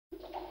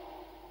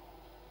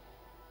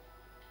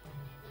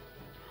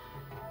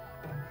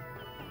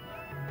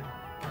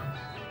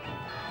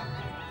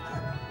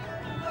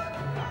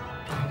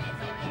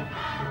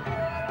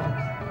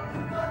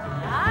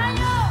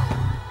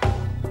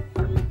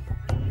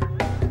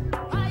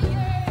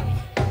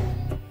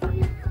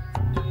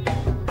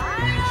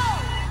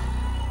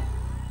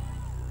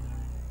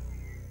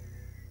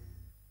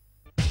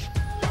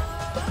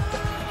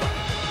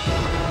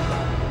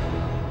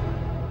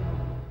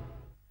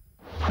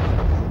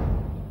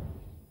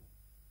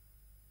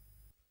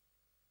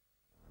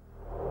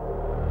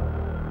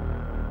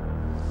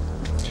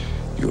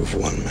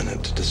have 1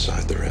 minute to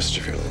decide the rest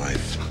of your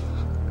life.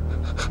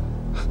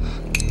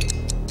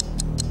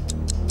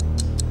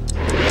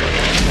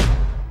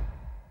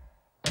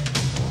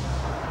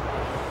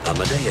 On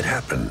the day it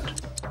happened,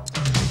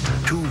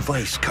 2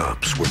 vice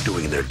cops were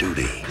doing their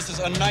duty. This is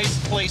a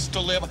nice place to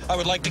live. I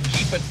would like to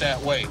keep it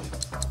that way.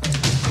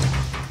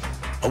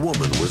 A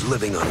woman was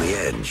living on the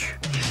edge.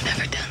 You've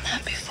never done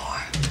that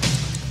before.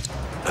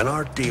 An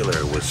art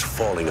dealer was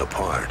falling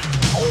apart.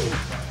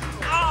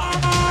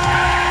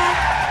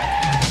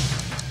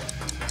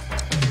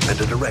 And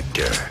a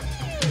director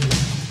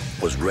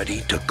was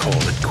ready to call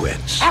it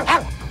quits.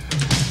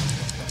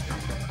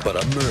 But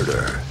a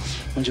murder...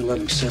 Why'd you let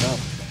him sit up?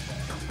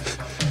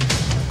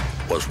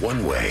 ...was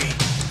one way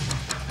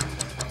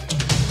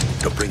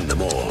to bring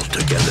them all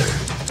together.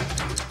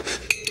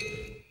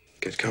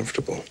 Get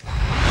comfortable.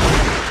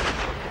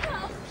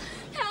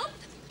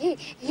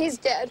 He's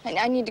dead.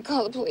 I need to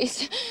call the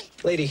police.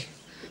 Lady,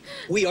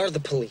 we are the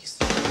police.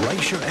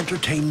 Reicher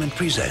Entertainment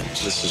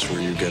presents... This is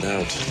where you get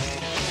out.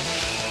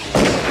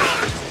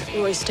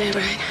 Roy's dead,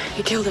 right?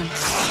 You killed him.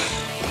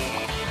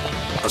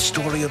 A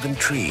story of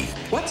intrigue.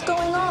 What's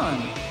going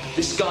on?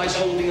 This guy's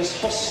holding us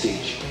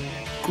hostage.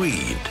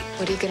 Greed.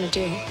 What are you gonna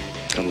do?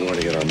 I'm going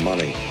to get our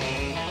money.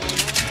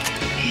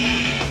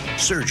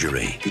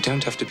 Surgery. You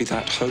don't have to be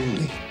that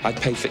homely. I'd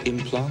pay for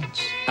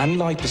implants and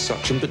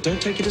liposuction, but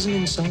don't take it as an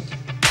insult.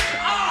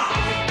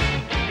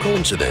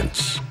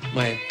 Coincidence.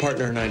 My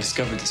partner and I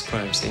discovered this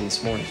crime scene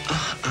this morning.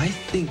 I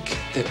think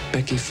that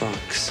Becky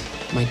Fox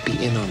might be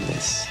in on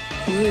this.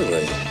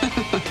 Really?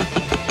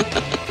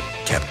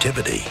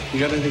 Captivity. You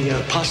got any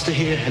pasta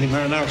here? Any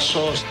marinara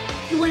sauce?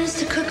 You want us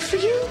to cook for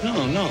you?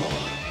 No.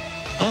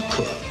 I'll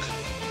cook.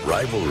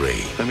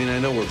 Rivalry. I mean, I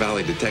know we're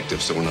Valley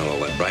detectives, so we're not all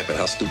that bright, but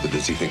how stupid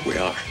does he think we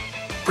are?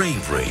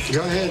 Bravery.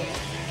 Go ahead.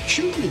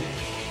 Shoot me.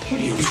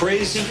 What are you,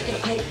 crazy?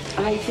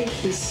 I think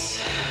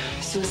he's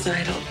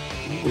suicidal.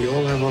 We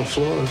all have our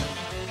flaws.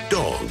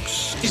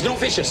 Dogs. He's not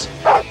vicious.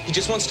 He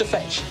just wants to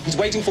fetch. He's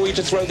waiting for you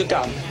to throw the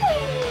gun.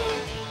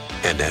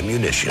 And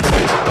ammunition.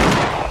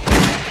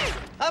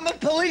 I'm a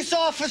police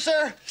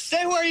officer.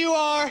 Stay where you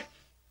are.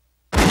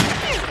 What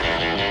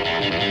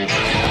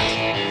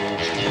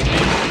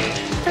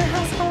the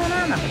hell's going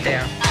on up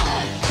there?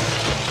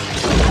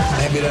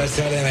 Maybe that's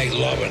how they make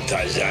love in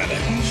Tarzana.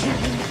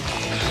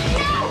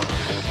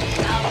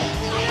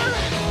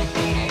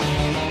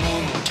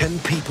 10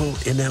 people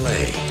in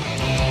LA.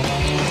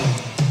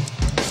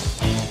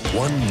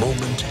 One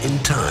moment in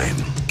time.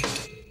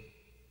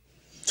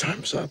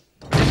 Time's up.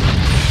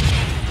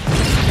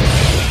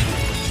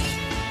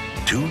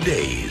 2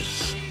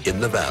 days in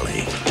the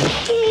Valley.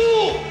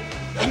 Ooh,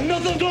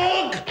 another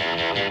dog?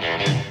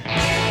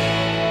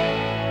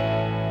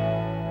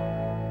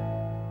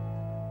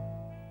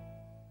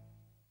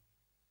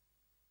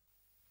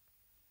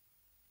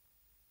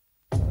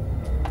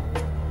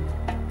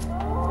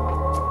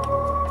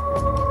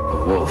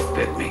 A wolf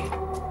bit me.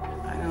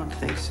 I don't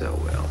think so,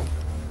 Will.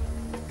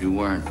 You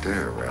weren't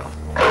there, Will.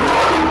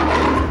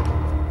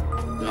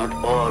 Not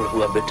all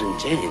who are bitten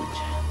change.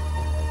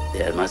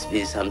 There must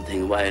be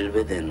something wild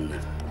within.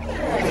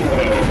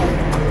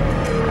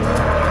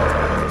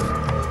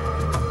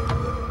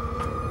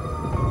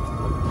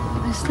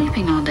 I've been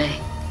sleeping all day.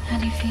 How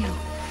do you feel?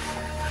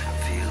 I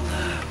feel,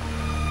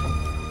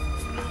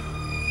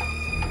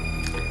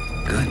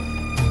 good.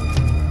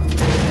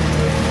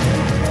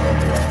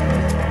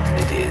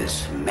 It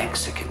is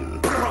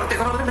Mexican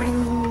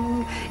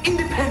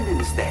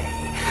Independence Day.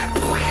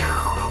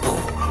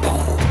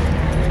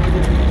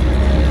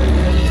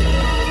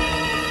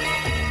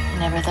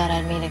 Never thought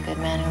I'd meet a good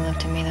man who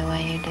looked at me the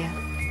way you do.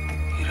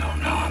 You don't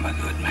know I'm a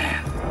good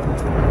man.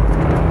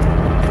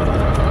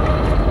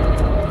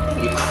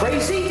 You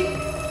crazy?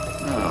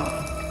 No.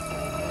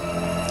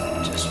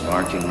 Just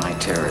marking my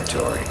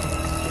territory.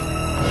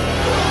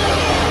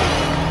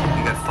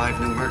 You got 5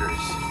 new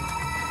murders.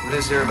 What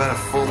is there about a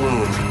full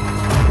moon?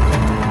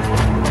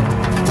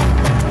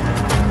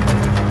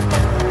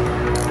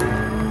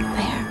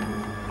 There.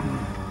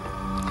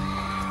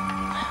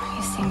 Well,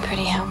 you seem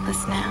pretty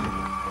helpless now.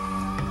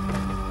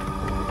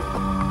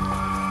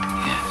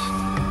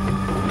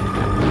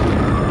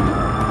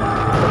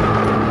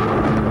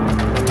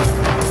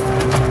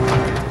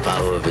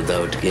 Power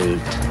without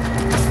guilt.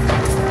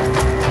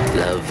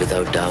 Love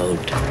without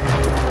doubt.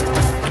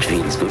 It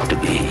feels good to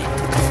be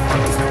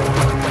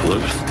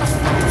wolf.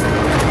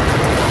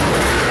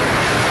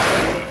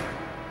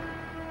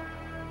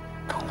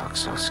 Don't look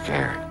so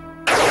scared.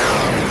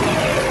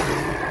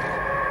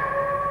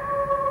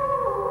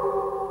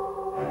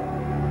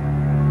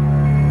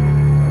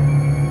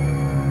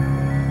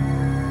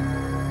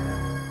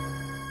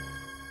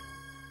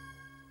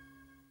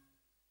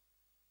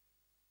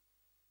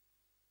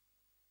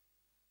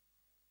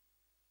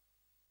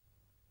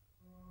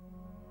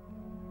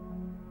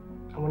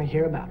 I want to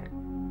hear about it.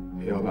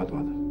 Hear about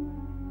what?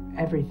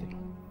 Everything.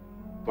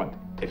 What?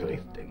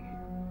 Everything.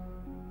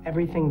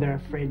 Everything they're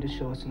afraid to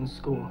show us in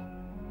school.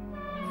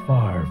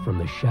 Far from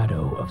the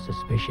shadow of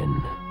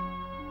suspicion.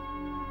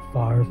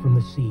 Far from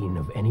the scene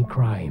of any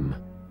crime.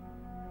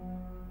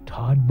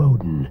 Todd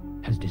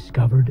Bowden has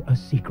discovered a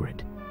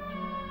secret.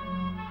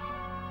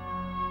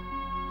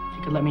 If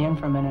you could let me in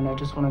for a minute, I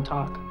just want to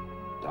talk.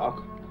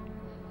 Talk?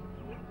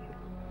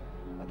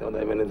 I don't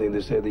have anything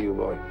to say to you,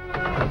 boy.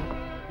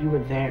 You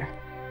were there.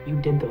 You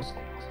did those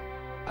things.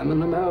 I'm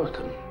an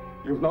American.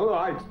 You've no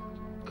right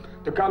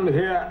to come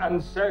here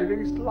and say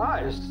these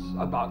lies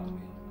about me.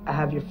 I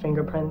have your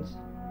fingerprints.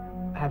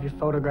 I have your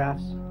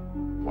photographs.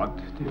 What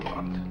do you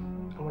want?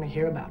 I want to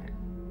hear about it.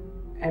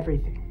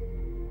 Everything.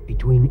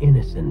 Between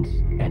innocence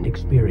and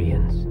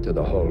experience. To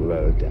the whole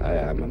world, I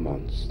am a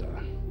monster.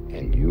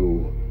 And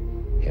you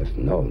have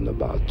known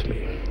about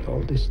me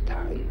all this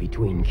time.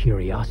 Between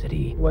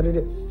curiosity. What did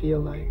it feel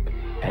like?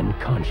 And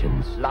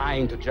conscience.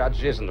 Lying to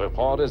judges and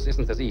reporters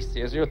isn't as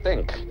easy as you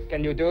think.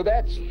 Can you do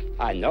that?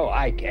 I know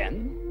I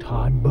can.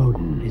 Todd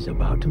Bowden is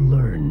about to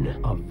learn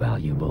a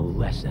valuable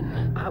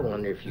lesson. I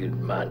wonder if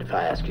you'd mind if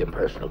I ask you a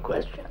personal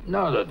question.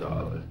 Not at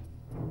all.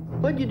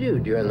 What'd you do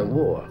during the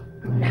war?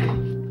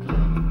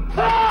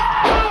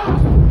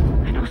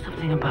 I know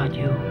something about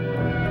you.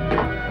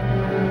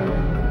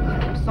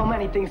 So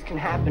many things can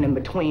happen in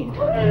between.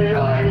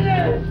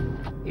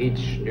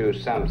 Each knew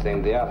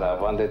something the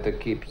other wanted to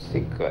keep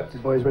secret. The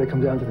boys ready to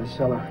come down to the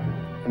cellar.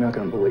 You're not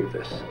going to believe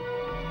this.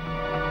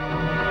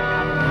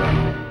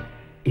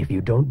 If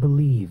you don't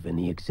believe in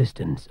the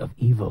existence of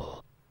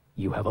evil,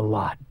 you have a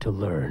lot to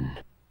learn.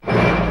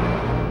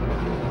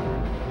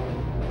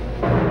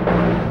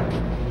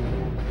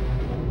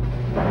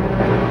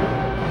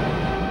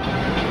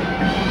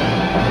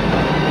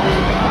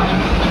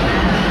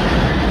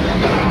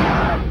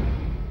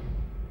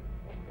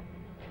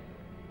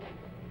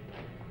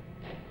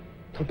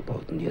 Todd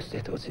Bowden, yes,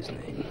 that was his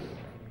name.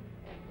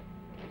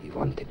 He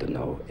wanted to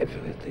know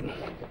everything.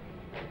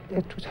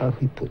 That was how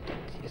he put it,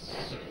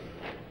 yes.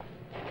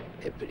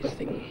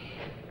 Everything.